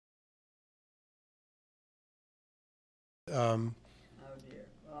Oh dear.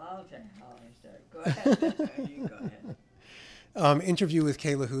 Well, I'll tell you how I start. Go ahead. You go ahead. Interview with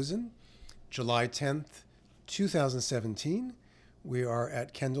Kay Lahausen, July 10th, 2017. We are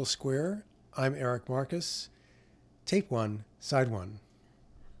at Kendall Square. I'm Eric Marcus. Tape 1, Side 1.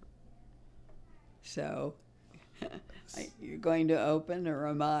 So, you're going to open, or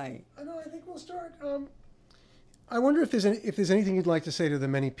am I? I think we'll start. I wonder if there's anything you'd like to say to the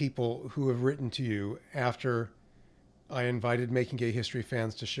many people who have written to you after I invited Making Gay History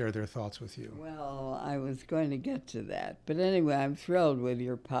fans to share their thoughts with you. Well, I was going to get to that. But anyway, I'm thrilled with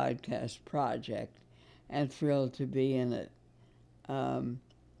your podcast project and thrilled to be in it.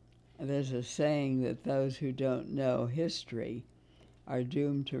 There's a saying that those who don't know history are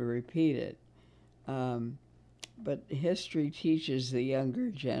doomed to repeat it. But history teaches the younger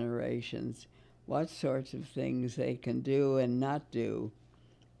generations what sorts of things they can do and not do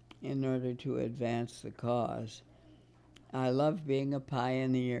in order to advance the cause. I love being a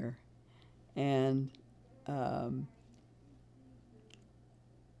pioneer and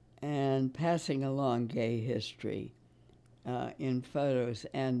passing along gay history in photos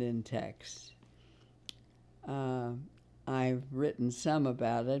and in text. I've written some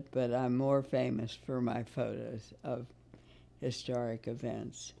about it, but I'm more famous for my photos of historic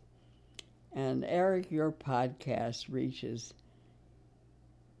events. And Eric, your podcast reaches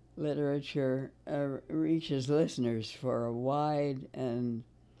listeners for a wide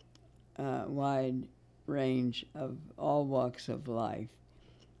range of all walks of life.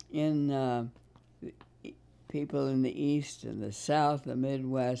 In people in the East and the South, the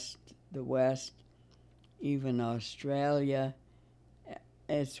Midwest, the West, even Australia.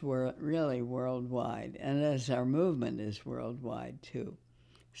 It's really worldwide, and as our movement is worldwide too.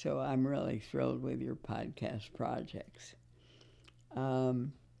 So I'm really thrilled with your podcast projects.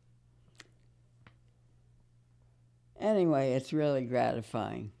 Anyway, it's really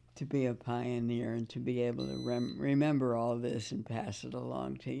gratifying to be a pioneer and to be able to remember all this and pass it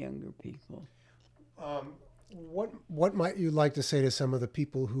along to younger people. What might you like to say to some of the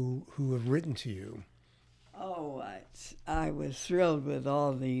people who have written to you? Oh, I was thrilled with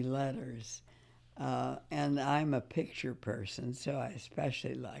all the letters. And I'm a picture person, so I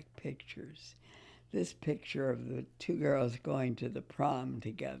especially like pictures. This picture of the two girls going to the prom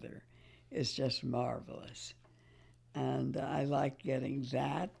together is just marvelous. And I like getting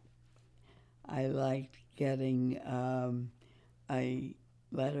that. I liked getting a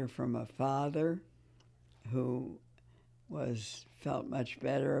letter from a father who felt much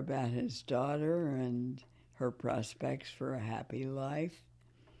better about his daughter and her prospects for a happy life.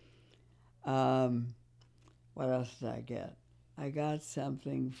 What else did I get? I got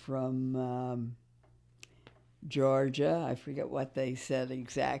something from Georgia. I forget what they said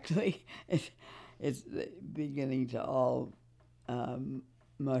exactly. It's beginning to all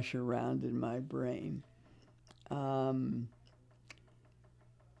mush around in my brain.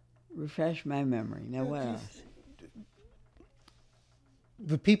 Refresh my memory. Now, what else?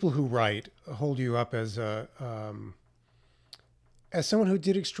 The people who write hold you up as someone who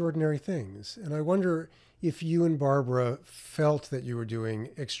did extraordinary things. And I wonder if you and Barbara felt that you were doing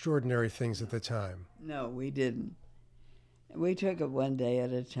extraordinary things at the time. No, we didn't. We took it one day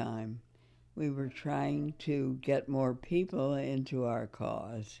at a time. We were trying to get more people into our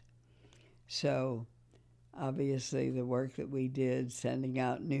cause. So, obviously, the work that we did, sending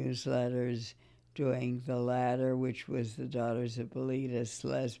out newsletters, doing The Ladder, which was the Daughters of Bilitis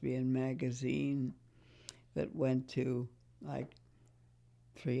lesbian magazine that went to like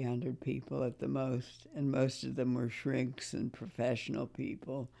 300 people at the most, and most of them were shrinks and professional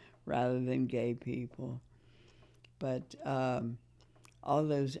people rather than gay people. But all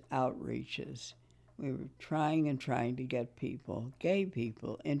those outreaches, we were trying to get people, gay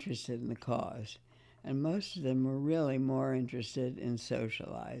people, interested in the cause. And most of them were really more interested in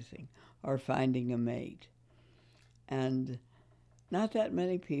socializing or finding a mate. And not that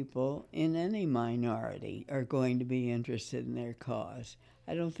many people in any minority are going to be interested in their cause.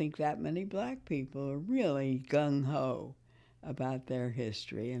 I don't think that many black people are really gung-ho about their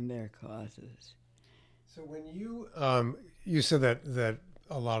history and their causes. So when you said that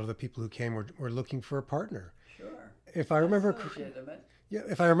a lot of the people who came were looking for a partner. Sure. If I remember legitimate. Yeah,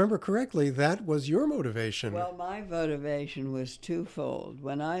 if I remember correctly, that was your motivation. Well, my motivation was twofold.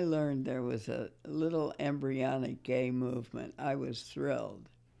 When I learned there was a little embryonic gay movement, I was thrilled.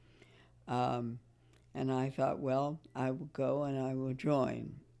 And I thought, well, I will go and I will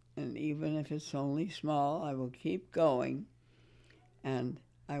join. And even if it's only small, I will keep going. And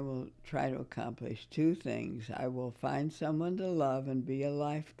I will try to accomplish two things. I will find someone to love and be a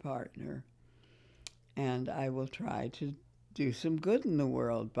life partner. and I will try to do some good in the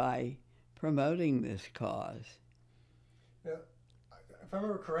world by promoting this cause. Yeah. If I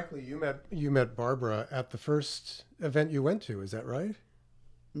remember correctly, you met Barbara at the first event you went to. Is that right?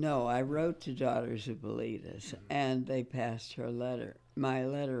 No, I wrote to Daughters of Bilitis, and they passed my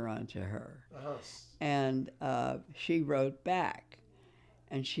letter on to her. Uh-huh. And she wrote back,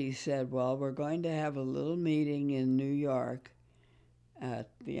 and she said, well, we're going to have a little meeting in New York at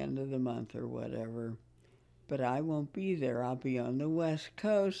the end of the month or whatever, but I won't be there. I'll be on the West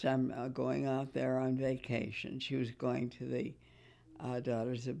Coast. I'm going out there on vacation. She was going to the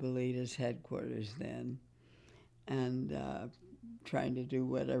Daughters of Bilitis headquarters then, and trying to do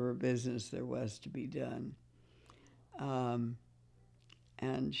whatever business there was to be done.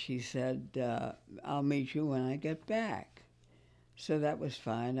 And she said, I'll meet you when I get back. So that was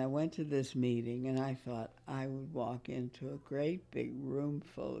fine. I went to this meeting, and I thought I would walk into a great big room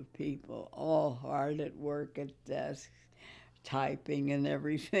full of people, all hard at work at desks, typing and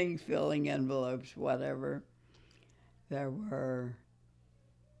everything, filling envelopes, whatever. There were,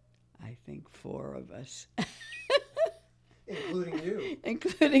 I think, 4 of us. Including you.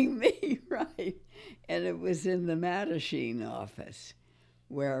 Including me, right. And it was in the Mattachine office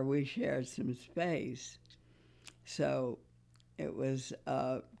where we shared some space. So it was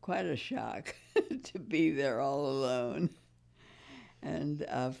quite a shock to be there all alone. And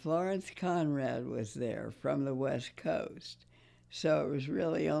Florence Conrad was there from the West Coast. So it was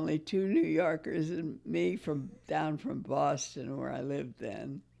really only 2 New Yorkers and me down from Boston, where I lived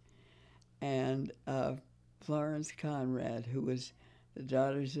then. And Florence Conrad, who was the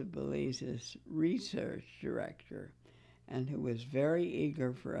Daughters of Bilitis research director, and who was very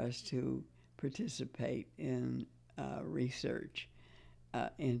eager for us to participate in research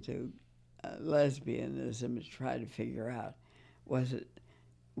into lesbianism, and try to figure out,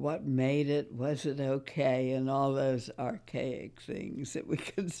 what made it, was it okay, and all those archaic things that we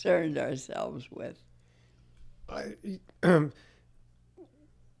concerned ourselves with.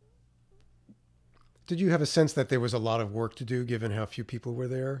 Did you have a sense that there was a lot of work to do, given how few people were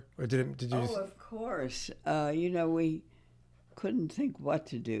there, or did you? Oh, of course. We couldn't think what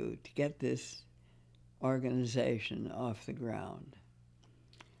to do to get this organization off the ground.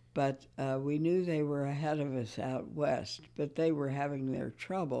 But we knew they were ahead of us out west, but they were having their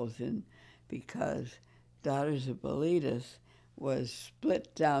troubles because Daughters of Bilitis was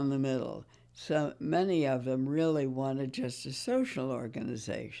split down the middle. So many of them really wanted just a social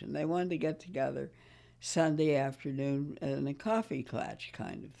organization. They wanted to get together Sunday afternoon in a coffee klatch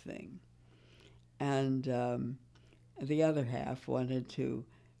kind of thing. And the other half wanted to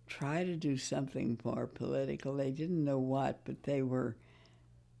try to do something more political. They didn't know what, but they were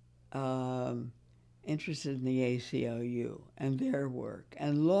interested in the ACLU and their work,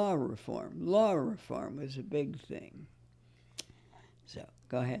 and law reform. Law reform was a big thing. So,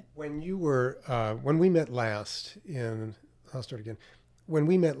 go ahead. When we met last I'll start again. When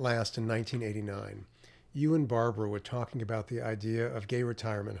we met last in 1989, you and Barbara were talking about the idea of gay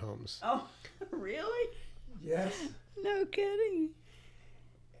retirement homes. Oh, really? Yes. No kidding.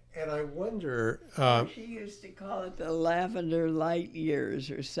 And I wonder... she used to call it the Lavender Light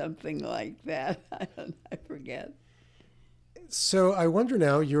Years or something like that. I forget. So I wonder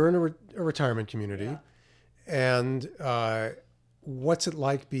now, you're in a retirement community, Yeah. and what's it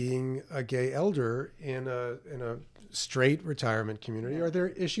like being a gay elder in a straight retirement community? Yeah. Are there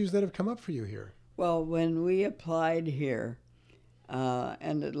issues that have come up for you here? Well, when we applied here,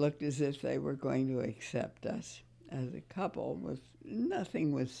 and it looked as if they were going to accept us as a couple,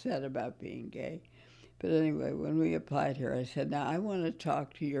 nothing was said about being gay. But anyway, when we applied here, I said, now I want to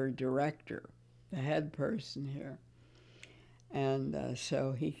talk to your director, the head person here. And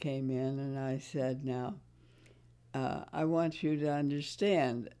so he came in, and I said, now, I want you to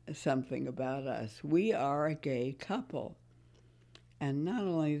understand something about us. We are a gay couple. And not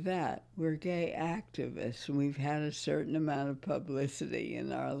only that, we're gay activists, and we've had a certain amount of publicity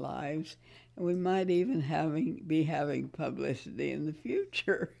in our lives, and we might even be having publicity in the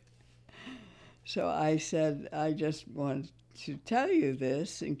future. So I said, I just want to tell you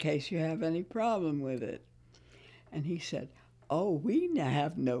this in case you have any problem with it. And he said, oh, we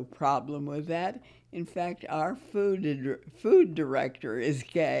have no problem with that. In fact, our food director is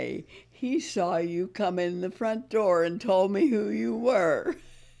gay. He saw you come in the front door and told me who you were.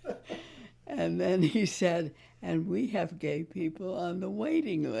 And then he said, and we have gay people on the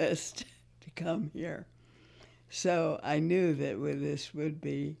waiting list to come here. So I knew that this would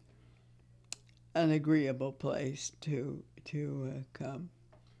be an agreeable place to come.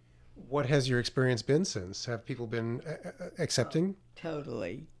 What has your experience been since? Have people been accepting?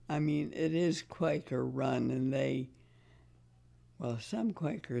 Totally. I mean, it is Quaker run, and well, some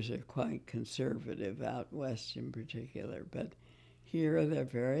Quakers are quite conservative out west in particular, but here they're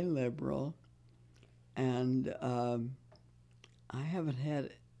very liberal, and I haven't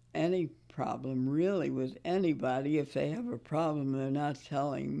had any problem really with anybody. If they have a problem, they're not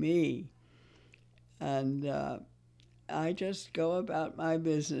telling me. And I just go about my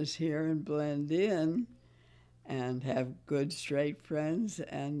business here and blend in and have good straight friends.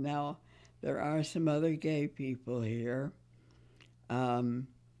 And now there are some other gay people here.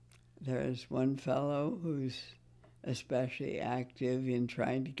 There's one fellow who's especially active in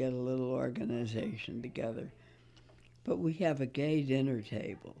trying to get a little organization together. But we have a gay dinner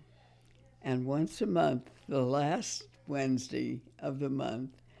table. And once a month, the last Wednesday of the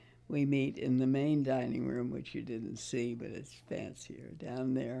month, we meet in the main dining room, which you didn't see, but it's fancier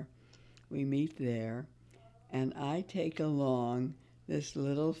down there. We meet there, and I take along this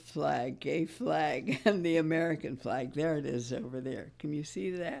little flag, gay flag, and the American flag. There it is over there. Can you see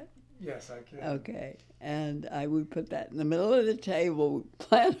that? Yes, I can. Okay. And we put that in the middle of the table, we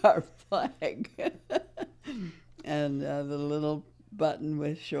plant our flag, and the little button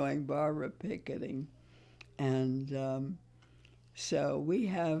with showing Barbara picketing. And so we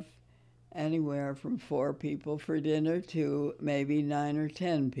have anywhere from 4 people for dinner to maybe 9 or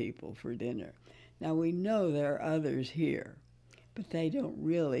 10 people for dinner. Now, we know there are others here, but they don't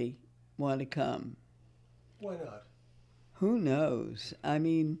really want to come. Why not? Who knows? I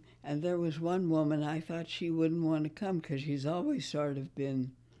mean, and there was one woman, I thought she wouldn't want to come because she's always sort of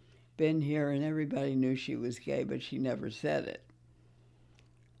been here, and everybody knew she was gay, but she never said it.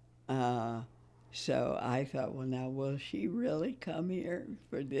 So I thought, well, now, will she really come here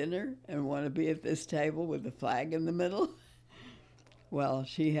for dinner and want to be at this table with the flag in the middle? Well,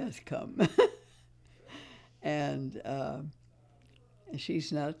 she has come. And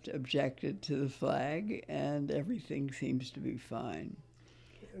she's not objected to the flag, and everything seems to be fine.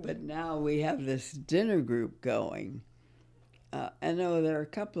 But now we have this dinner group going. I know there are a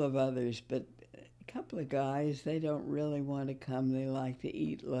couple of others, but a couple of guys, they don't really want to come. They like to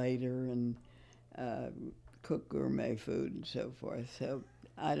eat later and cook gourmet food and so forth. So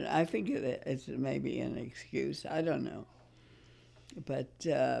I think it's maybe an excuse. I don't know. But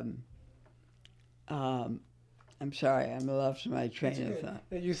I'm sorry, I lost my train of thought.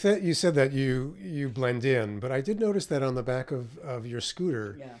 You said that you blend in, but I did notice that on the back of your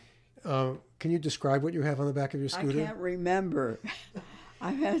scooter. Yeah. Can you describe what you have on the back of your scooter? I can't remember.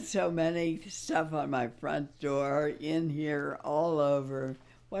 I've had so many stuff on my front door, in here, all over.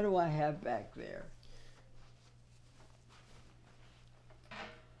 What do I have back there?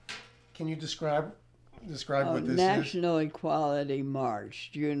 Can you describe what this is? National Equality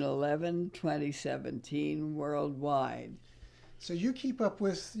March, June 11, 2017, worldwide. So you keep up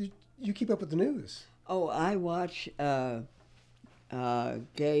with the news. Oh, I watch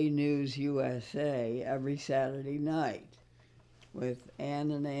Gay News USA every Saturday night with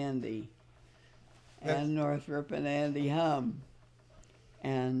Ann and Andy, Ann Northrup and Andy Hum.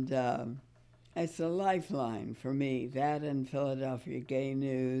 And it's a lifeline for me, that and Philadelphia Gay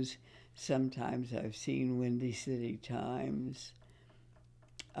News. Sometimes I've seen Windy City Times.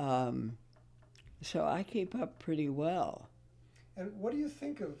 So I keep up pretty well. And what do you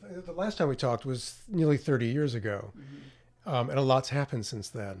think of, the last time we talked was nearly 30 years ago, and a lot's happened since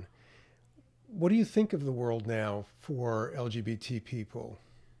then. What do you think of the world now for LGBT people?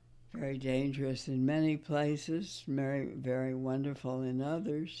 Very dangerous in many places, very, very wonderful in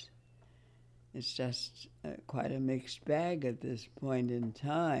others. It's just quite a mixed bag at this point in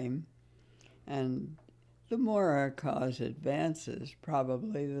time. And the more our cause advances,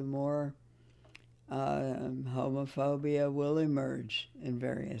 probably the more homophobia will emerge in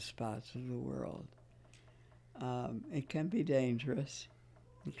various spots of the world. It can be dangerous.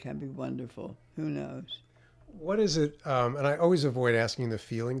 It can be wonderful. Who knows? What is it, and I always avoid asking the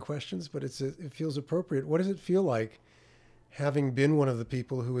feeling questions, but it feels appropriate. What does it feel like having been one of the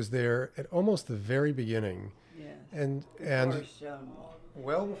people who was there at almost the very beginning? Yes. And Before Stonewall.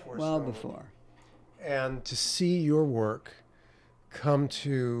 Well before Well Stonewall. before. And to see your work come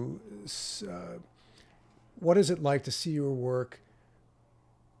to, what is it like to see your work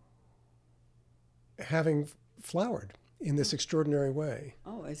having flowered in this extraordinary way?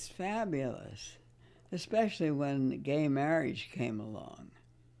 Oh, it's fabulous, especially when gay marriage came along.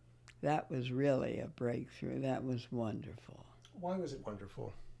 That was really a breakthrough. That was wonderful. Why was it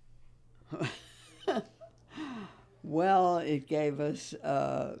wonderful? Well, it gave us,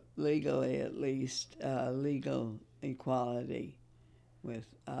 legally at least, legal equality with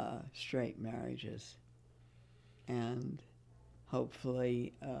straight marriages. And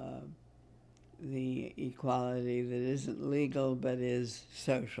hopefully, the equality that isn't legal but is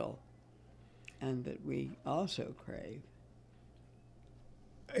social, and that we also crave.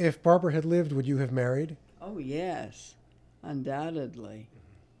 If Barbara had lived, would you have married? Oh, yes, undoubtedly.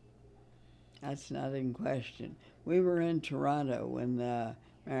 That's not in question. We were in Toronto when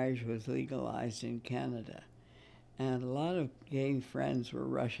marriage was legalized in Canada, and a lot of gay friends were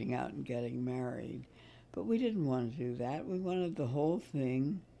rushing out and getting married. But we didn't want to do that. We wanted the whole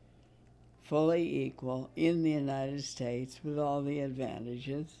thing fully equal in the United States with all the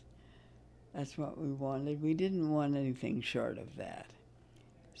advantages. That's what we wanted. We didn't want anything short of that.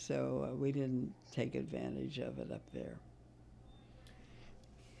 So we didn't take advantage of it up there.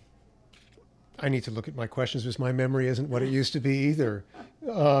 I need to look at my questions because my memory isn't what it used to be either.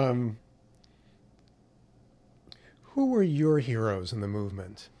 Who were your heroes in the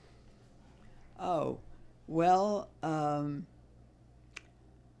movement? Oh, well,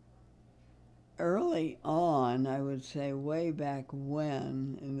 early on, I would say way back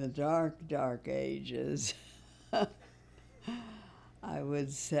when, in the dark, dark ages, I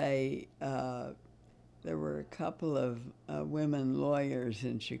would say there were a couple of women lawyers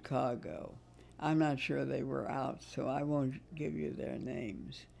in Chicago. I'm not sure they were out, so I won't give you their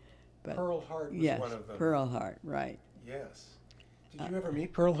names. But Pearl Hart was yes, one of them. Pearl Hart, right. Yes. Did you ever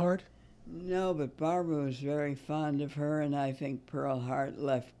meet Pearl Hart? No, but Barbara was very fond of her, and I think Pearl Hart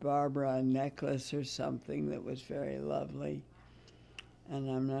left Barbara a necklace or something that was very lovely. And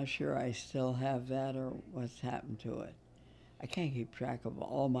I'm not sure I still have that or what's happened to it. I can't keep track of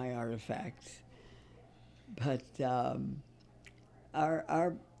all my artifacts. But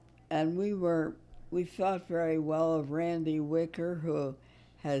we thought very well of Randy Wicker, who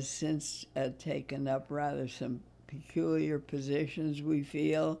has since taken up rather some peculiar positions, we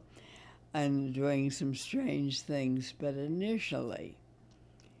feel, and doing some strange things. But initially,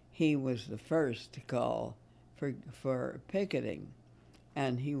 he was the first to call for picketing,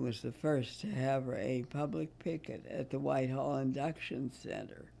 and he was the first to have a public picket at the Whitehall Induction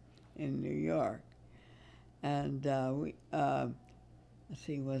Center in New York. And let's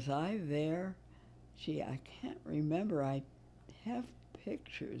see, was I there? Gee, I can't remember. I have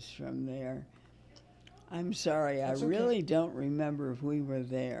pictures from there. I'm sorry, That's I okay. really don't remember if we were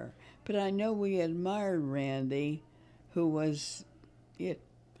there. But I know we admired Randy, who was,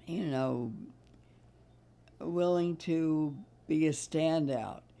 willing to be a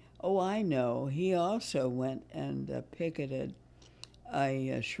standout. Oh, I know. He also went and picketed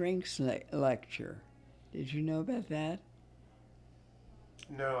a shrinks lecture. Did you know about that?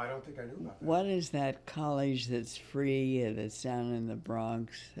 No, I don't think I knew about that. What is that college that's free that's down in the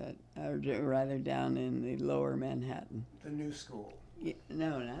Bronx, or rather down in the lower Manhattan? The New School.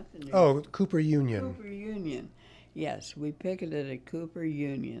 No, not the new. Oh, Cooper Union. Cooper Union. Yes, we picketed at Cooper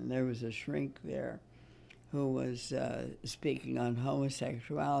Union. There was a shrink there who was speaking on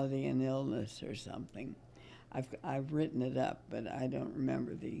homosexuality and illness or something. I've written it up, but I don't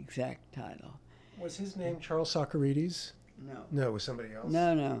remember the exact title. Was his name Charles Socarides? No. No, it was somebody else?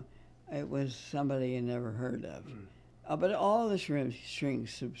 No. It was somebody you never heard of. But all the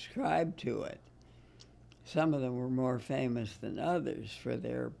shrinks subscribed to it. Some of them were more famous than others for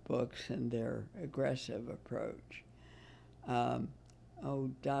their books and their aggressive approach.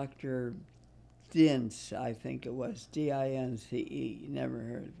 Dr. Dince, I think it was, D-I-N-C-E. Never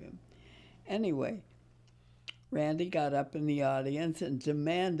heard of him. Anyway, Randy got up in the audience and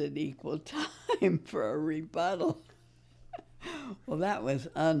demanded equal time for a rebuttal. Well, that was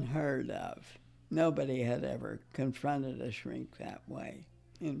unheard of. Nobody had ever confronted a shrink that way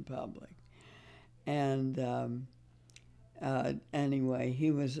in public. And anyway,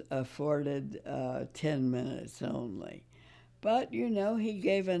 he was afforded 10 minutes only. But, he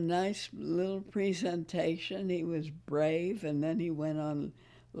gave a nice little presentation. He was brave, and then he went on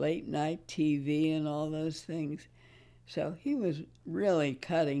late night TV and all those things. So he was really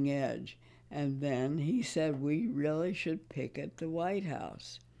cutting edge. And then he said we really should picket the White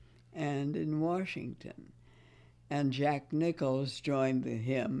House and in Washington. And Jack Nichols joined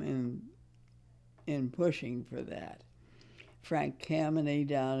him in pushing for that. Frank Kameny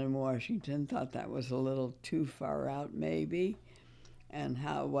down in Washington thought that was a little too far out maybe, and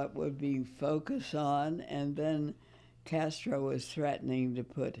what would we focus on. And then Castro was threatening to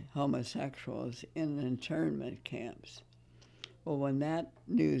put homosexuals in internment camps. Well, when that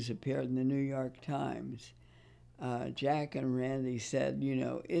news appeared in the New York Times, Jack and Randy said,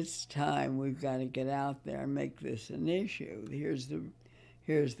 it's time. We've got to get out there and make this an issue. Here's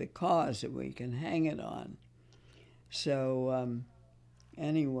the cause that we can hang it on. So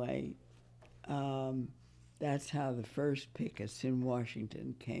anyway, that's how the first pickets in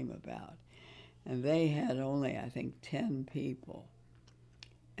Washington came about. And they had only, I think, 10 people.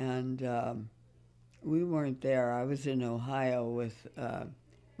 And we weren't there. I was in Ohio with,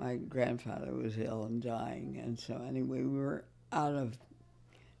 my grandfather was ill and dying. And so anyway, we were out of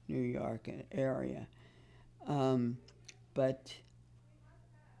New York area. But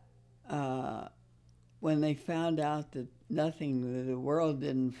when they found out that the world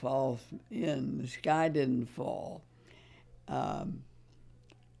didn't fall in, the sky didn't fall,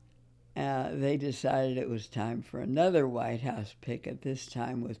 they decided it was time for another White House picket, this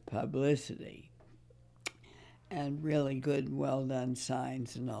time with publicity and really good, well-done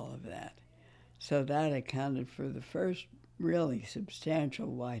signs and all of that. So that accounted for the first really substantial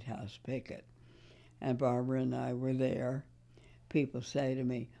White House picket. And Barbara and I were there. People say to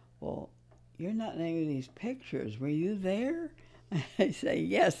me, well, you're not in any of these pictures. Were you there? I say,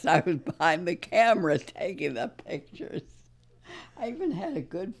 yes, I was behind the camera taking the pictures. I even had a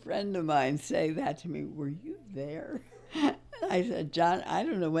good friend of mine say that to me, were you there? I said, John, I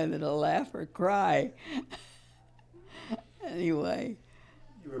don't know whether to laugh or cry. Anyway,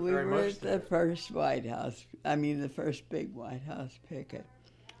 we were at the first the first big White House picket.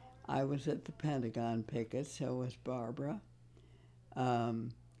 I was at the Pentagon picket, so was Barbara.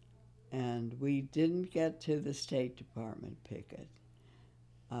 And we didn't get to the State Department picket.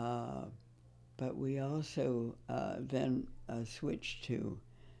 But we also then switched to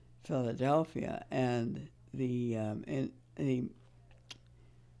Philadelphia and the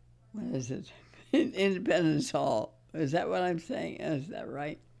what is it? Independence Hall. Is that what I'm saying? Is that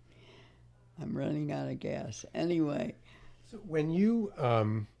right? I'm running out of gas. Anyway. So when you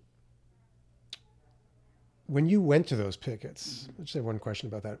went to those pickets, I just have one question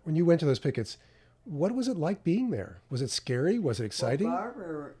about that. When you went to those pickets, what was it like being there? Was it scary? Was it exciting? Well,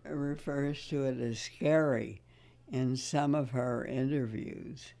 Barbara refers to it as scary in some of her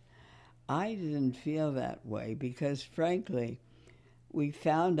interviews. I didn't feel that way because, frankly, we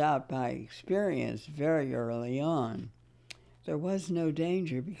found out by experience very early on there was no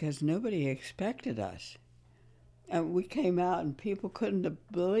danger because nobody expected us. And we came out and people couldn't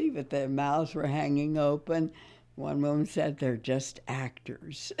believe it. Their mouths were hanging open. One woman said they're just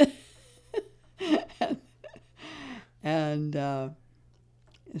actors. and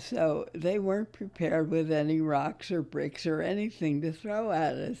so they weren't prepared with any rocks or bricks or anything to throw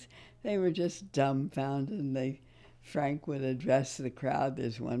at us. They were just dumbfounded, and Frank would address the crowd.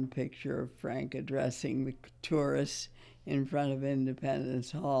 There's one picture of Frank addressing the tourists in front of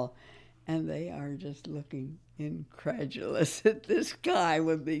Independence Hall, and they are just looking incredulous that this guy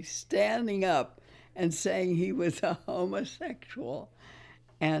would be standing up and saying he was a homosexual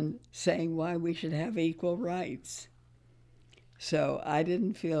and saying why we should have equal rights. So I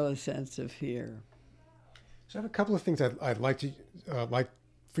didn't feel a sense of fear. So I have a couple of things I'd like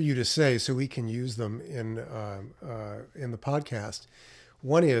for you to say so we can use them in the podcast.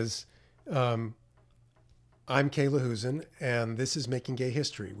 One is, I'm Kay Lahausen, and this is Making Gay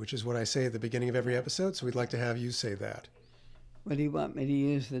History, which is what I say at the beginning of every episode, so we'd like to have you say that. What do you want me to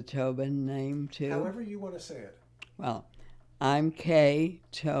use the Tobin name too? However you want to say it. Well, I'm Kay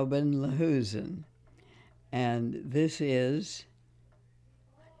Tobin Lahausen, and this is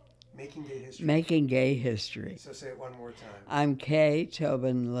Making Gay History. Making Gay History. So say it one more time. I'm Kay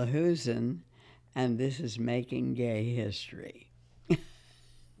Tobin Lahausen, and this is Making Gay History. Is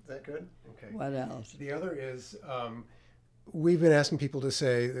that good? Okay. What else? The other is, we've been asking people to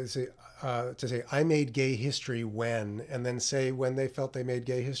say, I made gay history when, and then say when they felt they made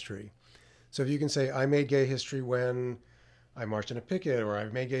gay history. So if you can say, I made gay history when I marched in a picket, or I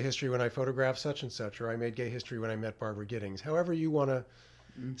made gay history when I photographed such and such, or I made gay history when I met Barbara Giddings. However you want to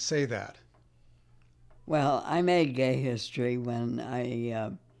say that. Well, I made gay history when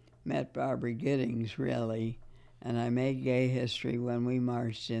I met Barbara Giddings, really, and I made gay history when we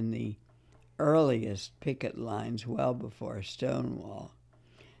marched in the earliest picket lines well before Stonewall.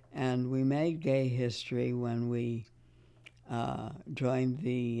 And we made gay history when we joined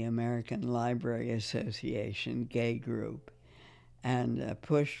the American Library Association gay group and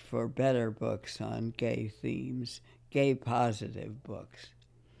pushed for better books on gay themes, gay positive books.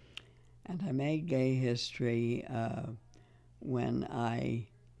 And I made gay history when I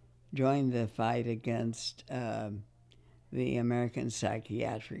joined the fight against the American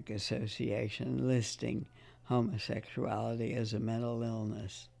Psychiatric Association listing homosexuality as a mental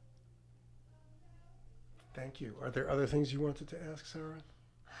illness. Thank you. Are there other things you wanted to ask, Sarah?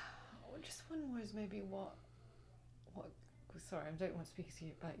 Just one was maybe what sorry, I don't want to speak to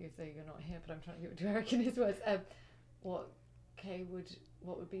you about you though you're not here, but I'm trying to get to Eric in his words. What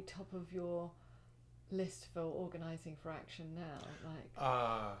would be top of your list for organising for action now?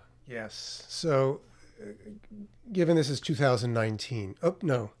 Like, yes. So, given this is 2019, oh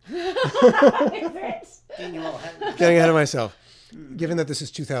no, getting ahead of myself. Given that this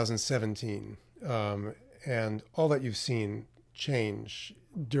is 2017, and all that you've seen change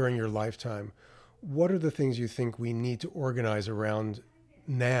during your lifetime, what are the things you think we need to organize around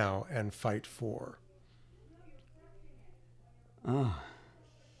now and fight for? Oh,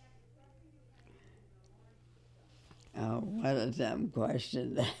 what a dumb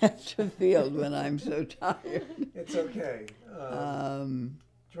question to have to field when I'm so tired. It's okay. Do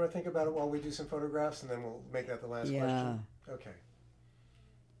you want to think about it while we do some photographs, and then we'll make that the last question? Okay.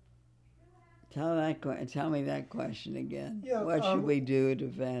 Tell me that question again. Yeah, what should we do to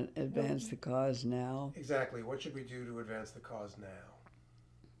advance the cause now? Exactly. What should we do to advance the cause now?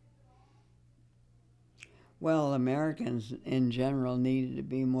 Well, Americans in general needed to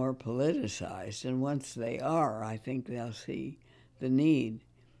be more politicized, and once they are, I think they'll see the need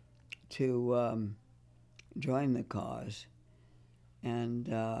to join the cause and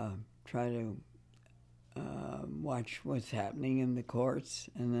try to watch what's happening in the courts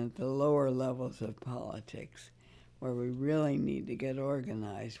and at the lower levels of politics, where we really need to get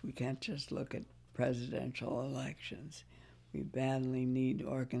organized. We can't just look at presidential elections. We badly need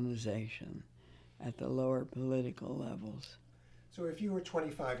organization at the lower political levels. So if you were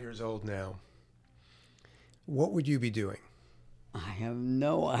 25 years old now, what would you be doing? I have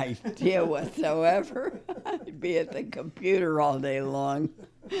no idea whatsoever. I'd be at the computer all day long,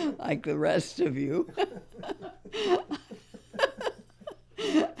 like the rest of you.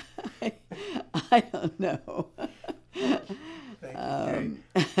 I don't know. Thank you,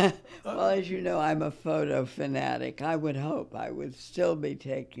 Kate. Well, as you know, I'm a photo fanatic. I would hope I would still be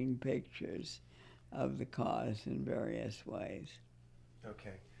taking pictures of the cause in various ways.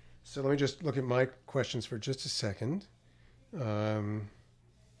 Okay. So let me just look at my questions for just a second.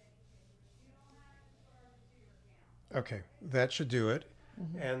 Okay, that should do it.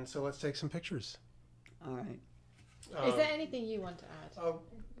 Mm-hmm. And so let's take some pictures. All right. Is there anything you want to add?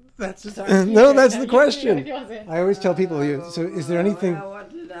 That's no, that's the question. I always tell people, so is there anything... Well, what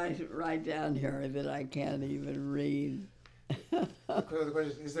did I write down here that I can't even read? The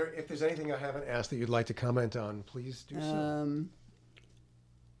question is there, if there's anything I haven't asked that you'd like to comment on, please do so.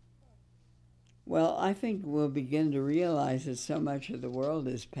 Well, I think we'll begin to realize that so much of the world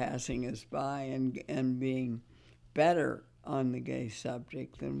is passing us by and being better on the gay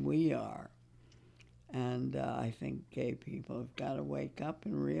subject than we are. And I think gay people have got to wake up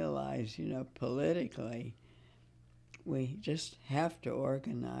and realize, politically, we just have to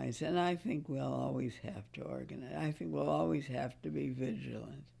organize. And I think we'll always have to organize. I think we'll always have to be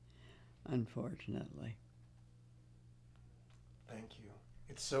vigilant, unfortunately. Thank you.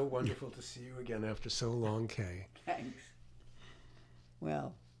 It's so wonderful to see you again after so long, Kay. Thanks.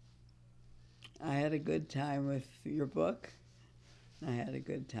 Well, I had a good time with your book. I had a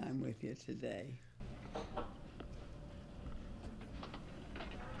good time with you today.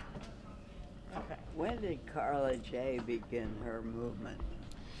 Okay. When did Carla J begin her movement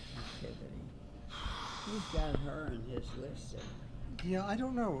activity? He's got her on his list. Yeah, I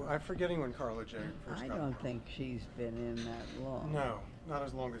don't know. I'm forgetting when Carla J first got I don't think she's been in that long. No, not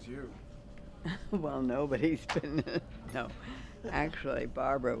as long as you. Well, nobody's been. No. Actually,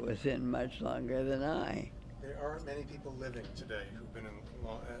 Barbara was in much longer than I. There aren't many people living today who've been in as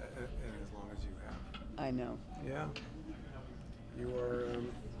long as you have. I know. Yeah. You are.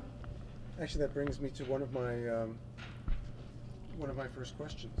 Actually, that brings me to one of my first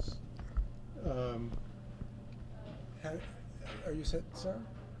questions. Are you set, Sarah?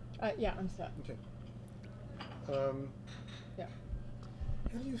 Yeah, I'm set. Okay. Yeah.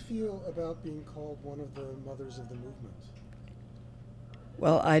 How do you feel about being called one of the mothers of the movement?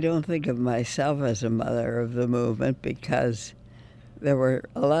 Well, I don't think of myself as a mother of the movement because there were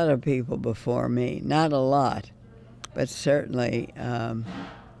a lot of people before me. Not a lot, but certainly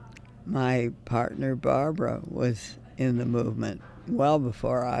my partner Barbara was in the movement well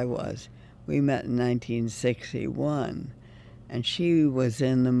before I was. We met in 1961, and she was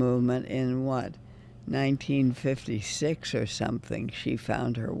in the movement in 1956 or something. She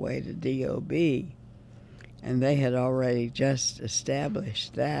found her way to DOB. And they had already just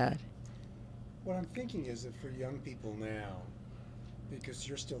established that. What I'm thinking is that for young people now, because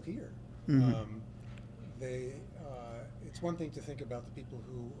you're still here, Mm-hmm. It's one thing to think about the people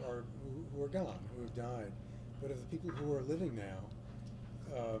who are gone, who have died, but of the people who are living now,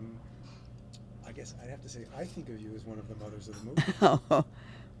 I guess I'd have to say I think of you as one of the mothers of the movement. Oh,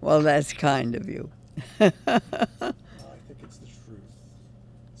 well, that's kind of you. I think it's the truth.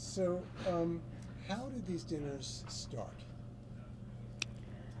 So, How did these dinners start?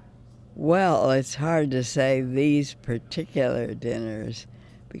 Well, it's hard to say these particular dinners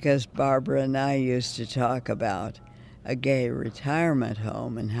because Barbara and I used to talk about a gay retirement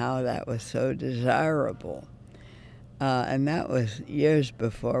home and how that was so desirable. And that was years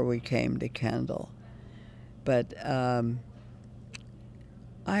before we came to Kendall. But I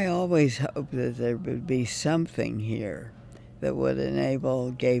always hoped that there would be something here that would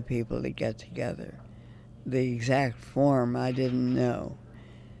enable gay people to get together. The exact form I didn't know.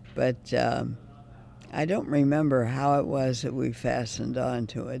 But I don't remember how it was that we fastened on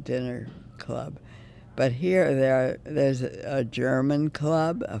to a dinner club. But here there's a German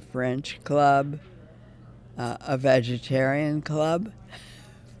club, a French club, a vegetarian club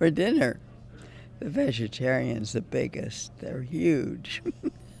for dinner. The vegetarian's the biggest. They're huge.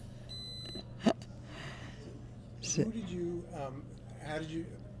 So, who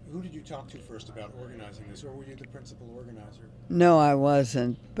did you talk to first about organizing this, or were you the principal organizer? No, I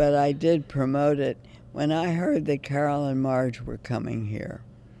wasn't, but I did promote it when I heard that Carol and Marge were coming here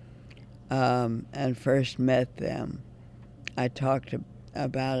and first met them. I talked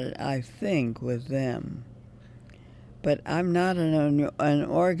about it, I think, with them. But I'm not an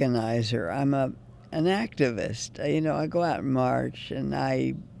organizer. I'm an activist. I go out and march, and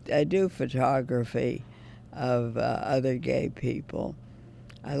I do photography of other gay people.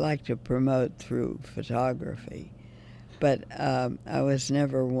 I like to promote through photography. But I was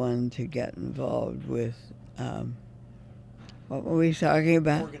never one to get involved with, what were we talking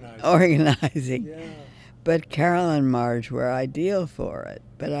about? Organizing. Yeah. But Carol and Marge were ideal for it.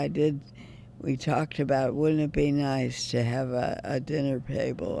 But we talked about, wouldn't it be nice to have a dinner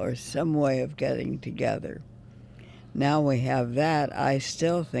table or some way of getting together? Now we have that. I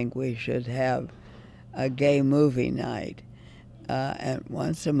still think we should have a gay movie night and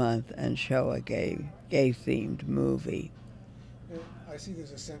once a month and show a gay-themed movie. I see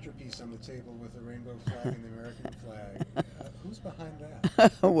there's a centerpiece on the table with the rainbow flag and the American flag. Who's behind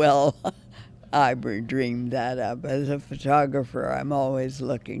that? Well, I dreamed that up. As a photographer, I'm always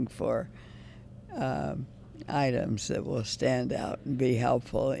looking for items that will stand out and be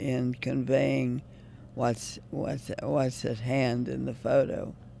helpful in conveying what's at hand in the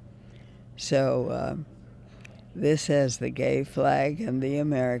photo. So this has the gay flag and the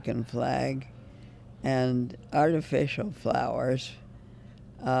American flag and artificial flowers,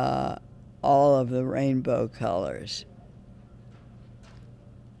 all of the rainbow colors.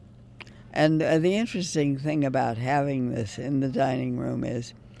 And the interesting thing about having this in the dining room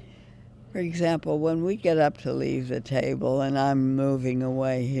is, for example, when we get up to leave the table and I'm moving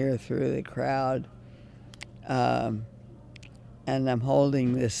away here through the crowd, and I'm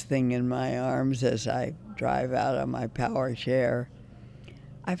holding this thing in my arms as I drive out on my power chair,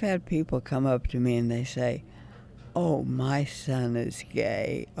 I've had people come up to me and they say, "Oh, my son is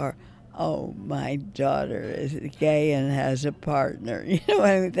gay," or "Oh, my daughter is gay and has a partner."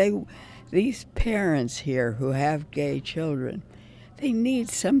 I mean, these parents here who have gay children, they need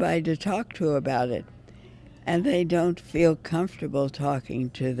somebody to talk to about it. And they don't feel comfortable talking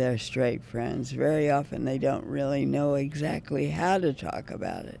to their straight friends. Very often they don't really know exactly how to talk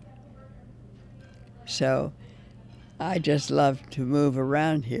about it. So I just love to move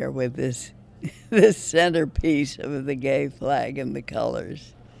around here with this centerpiece of the gay flag and the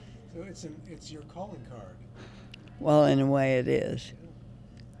colors. So it's your calling card. Well, in a way it is.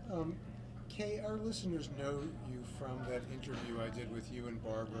 Kay, our listeners know you from that interview I did with you and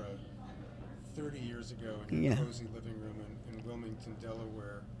Barbara 30 years ago in your cozy living room in Wilmington,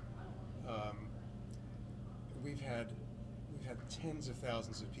 Delaware. We've had tens of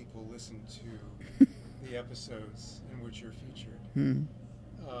thousands of people listen to the episodes in which you're featured. And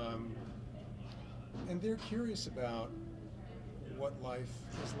they're curious about what life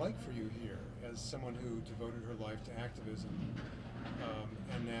is like for you here as someone who devoted her life to activism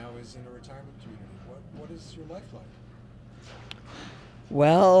and now is in a retirement community. What is your life like?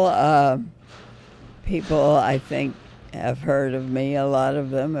 Well, people, I think, have heard of me. A lot of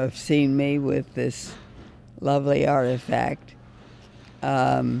them have seen me with this lovely artifact.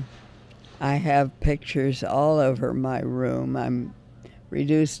 I have pictures all over my room. I'm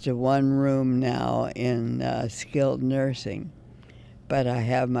reduced to one room now in skilled nursing, but I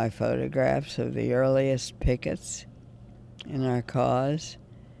have my photographs of the earliest pickets in our cause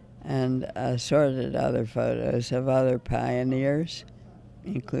and assorted other photos of other pioneers,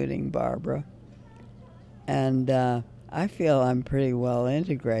 including Barbara. And I feel I'm pretty well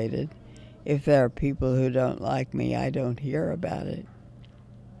integrated. If there are people who don't like me, I don't hear about it.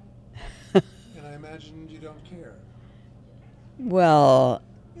 And I imagine you don't care. Well,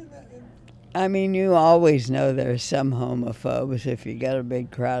 I mean, you always know there's some homophobes if you get a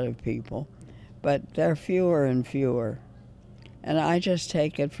big crowd of people, but they're fewer and fewer. And I just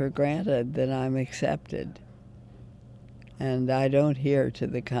take it for granted that I'm accepted. And I don't hear to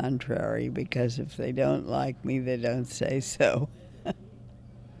the contrary, because if they don't like me, they don't say so.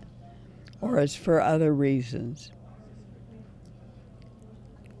 Or it's for other reasons.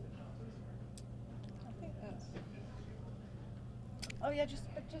 I think that's. Oh yeah, just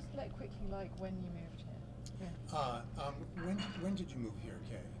like quickly, like when you moved here. Yeah. When did you move here,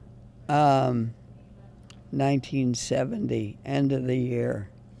 Kay? 1970, end of the year.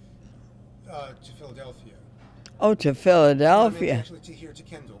 To Philadelphia. Oh, to I mean, Philadelphia. actually, to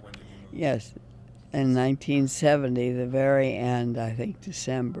Kendall. When did you move? Yes, in 1970, the very end, I think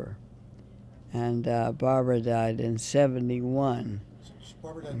December. And Barbara died in 71. So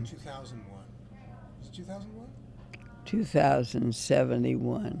Barbara died in 2001. Was it 2001?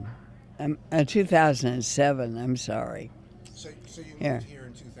 2071. 2007, I'm sorry. So you Yeah. moved here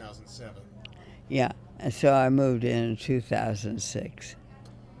in 2007. Yeah, and so I moved in 2006.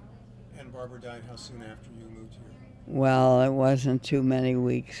 And Barbara died how soon after you moved here? Well, it wasn't too many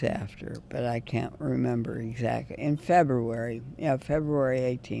weeks after, but I can't remember exactly. In February, February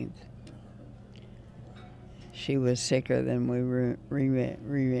 18th. She was sicker than we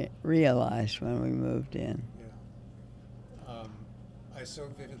realized when we moved in. Yeah. I so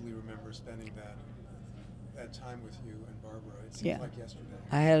vividly remember spending that time with you and Barbara. It seems like yesterday.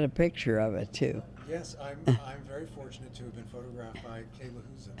 I had a picture of it, too. Yes, I'm very fortunate to have been photographed by Kay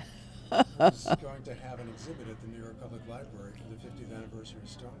Lahausen, who's going to have an exhibit at the New York Public Library for the 50th anniversary of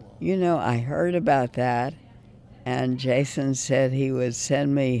Stonewall. You know, I heard about that, and Jason said he would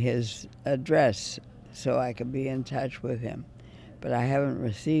send me his address so I could be in touch with him. But I haven't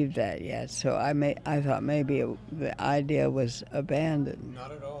received that yet, so I thought maybe the idea was abandoned.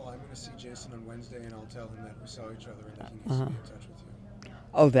 Not at all. I'm going to see Jason on Wednesday, and I'll tell him that we saw each other and that he needs to be in touch with you.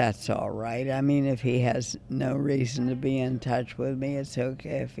 Oh, that's all right. I mean, if he has no reason to be in touch with me, it's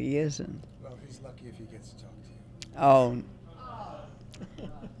okay if he isn't. Well, he's lucky if he gets to talk to you. Oh,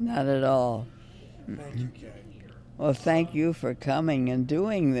 not at all. Thank you, Kay. Well, thank you for coming and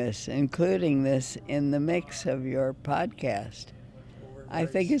doing this, including this in the mix of your podcast. Well, I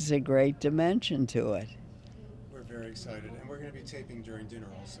think it's a great dimension to it. We're very excited, and we're going to be taping during dinner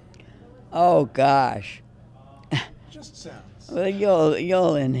also. Oh, gosh. Just sounds. Well,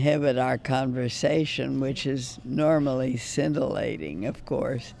 you'll inhibit our conversation, which is normally scintillating, of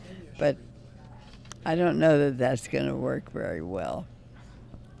course, but I don't know that that's going to work very well.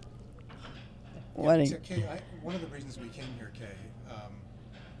 So, Kay, one of the reasons we came here, Kay,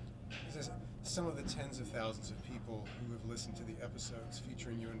 is that some of the tens of thousands of people who have listened to the episodes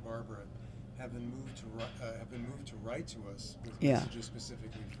featuring you and Barbara have been moved to write to us with messages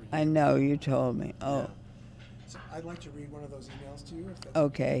specifically for you. I know, you told me. Oh. Yeah. So I'd like to read one of those emails to you, if that's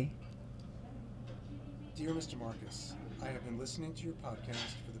Okay. Dear Mr. Marcus, I have been listening to your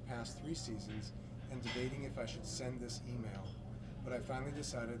podcast for the past 3 seasons and debating if I should send this email, but I finally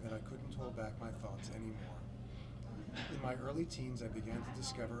decided that I couldn't hold back my thoughts anymore. In my early teens, I began to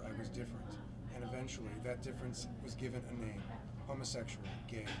discover I was different, and eventually that difference was given a name: homosexual,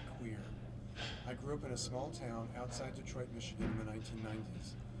 gay, queer. I grew up in a small town outside Detroit, Michigan in the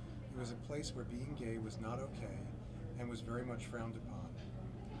 1990s. It was a place where being gay was not okay and was very much frowned upon.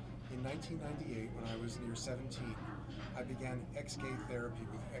 In 1998, when I was near 17, I began ex-gay therapy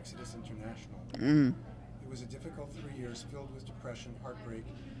with Exodus International. It was a difficult 3 years filled with depression, heartbreak,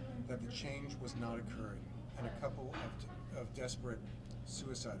 that the change was not occurring, and a couple of desperate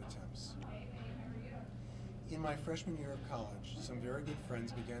suicide attempts. In my freshman year of college, some very good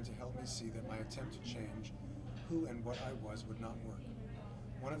friends began to help me see that my attempt to change who and what I was would not work.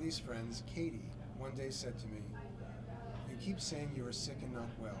 One of these friends, Katie, one day said to me, "You keep saying you are sick and not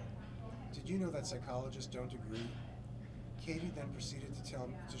well. Did you know that psychologists don't agree?" Katie then proceeded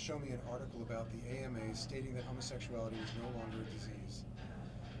to show me an article about the AMA stating that homosexuality was no longer a disease.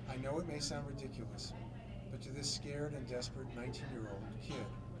 I know it may sound ridiculous, but to this scared and desperate 19-year-old kid,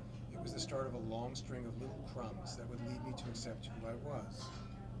 it was the start of a long string of little crumbs that would lead me to accept who I was.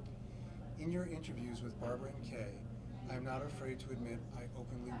 In your interviews with Barbara and Kay, I am not afraid to admit I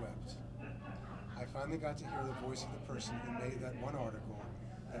openly wept. I finally got to hear the voice of the person who made that one article,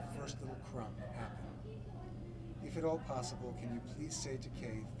 that first little crumb, happen. If at all possible, can you please say to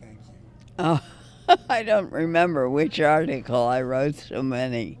Kay, thank you? Oh, I don't remember which article. I wrote so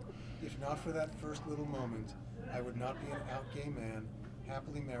many. If not for that first little moment, I would not be an out gay man,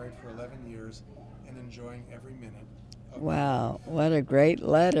 happily married for 11 years, and enjoying every minute of my Wow, life. what a great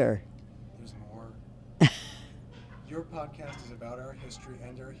letter. There's more. Your podcast is about our history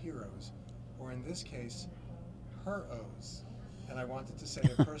and our heroes, or in this case, her O's. And I wanted to say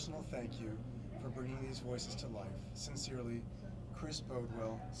a personal thank you for bringing these voices to life. Sincerely, Chris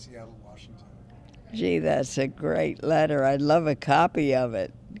Bodwell, Seattle, Washington. Gee, that's a great letter. I'd love a copy of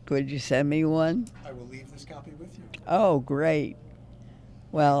it. Could you send me one? I will leave this copy with you. Oh, great.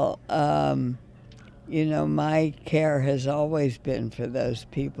 Well, you know, my care has always been for those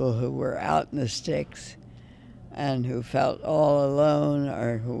people who were out in the sticks and who felt all alone,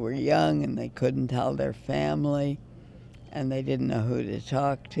 or who were young and they couldn't tell their family and they didn't know who to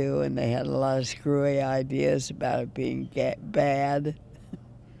talk to, and they had a lot of screwy ideas about it being bad.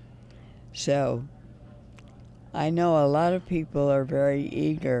 So I know a lot of people are very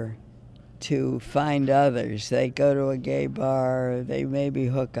eager to find others. They go to a gay bar, they maybe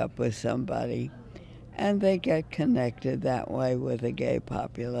hook up with somebody, and they get connected that way with the gay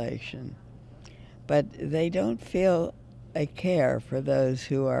population. But they don't feel a care for those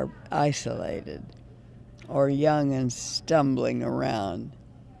who are isolated or young and stumbling around.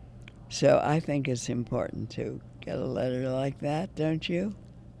 So I think it's important to get a letter like that, don't you?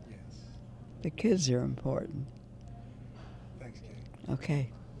 Yes. The kids are important. Thanks, Kate. Okay.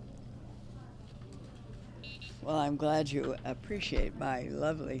 Well, I'm glad you appreciate my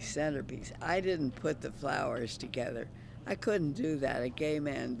lovely centerpiece. I didn't put the flowers together. I couldn't do that. A gay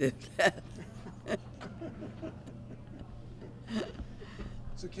man did that.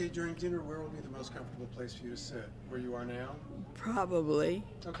 So, Kate, during dinner, where will be the most comfortable place for you to sit? Where you are now? Probably.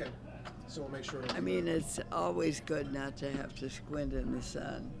 Okay. So we'll make sure. I mean, it's always good not to have to squint in the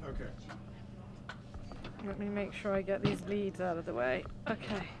sun. Okay. Let me make sure I get these leads out of the way.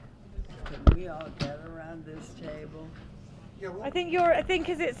 Okay. Can we all get around this table? Yeah. Well, I think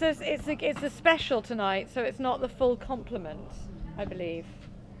 'cause it's a special tonight, so it's not the full complement, I believe.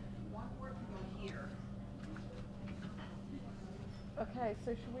 Okay,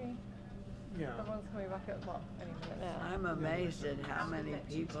 so should we? yeah. Everyone's coming back at what? Any minute now. I'm amazed at how many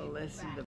people listen to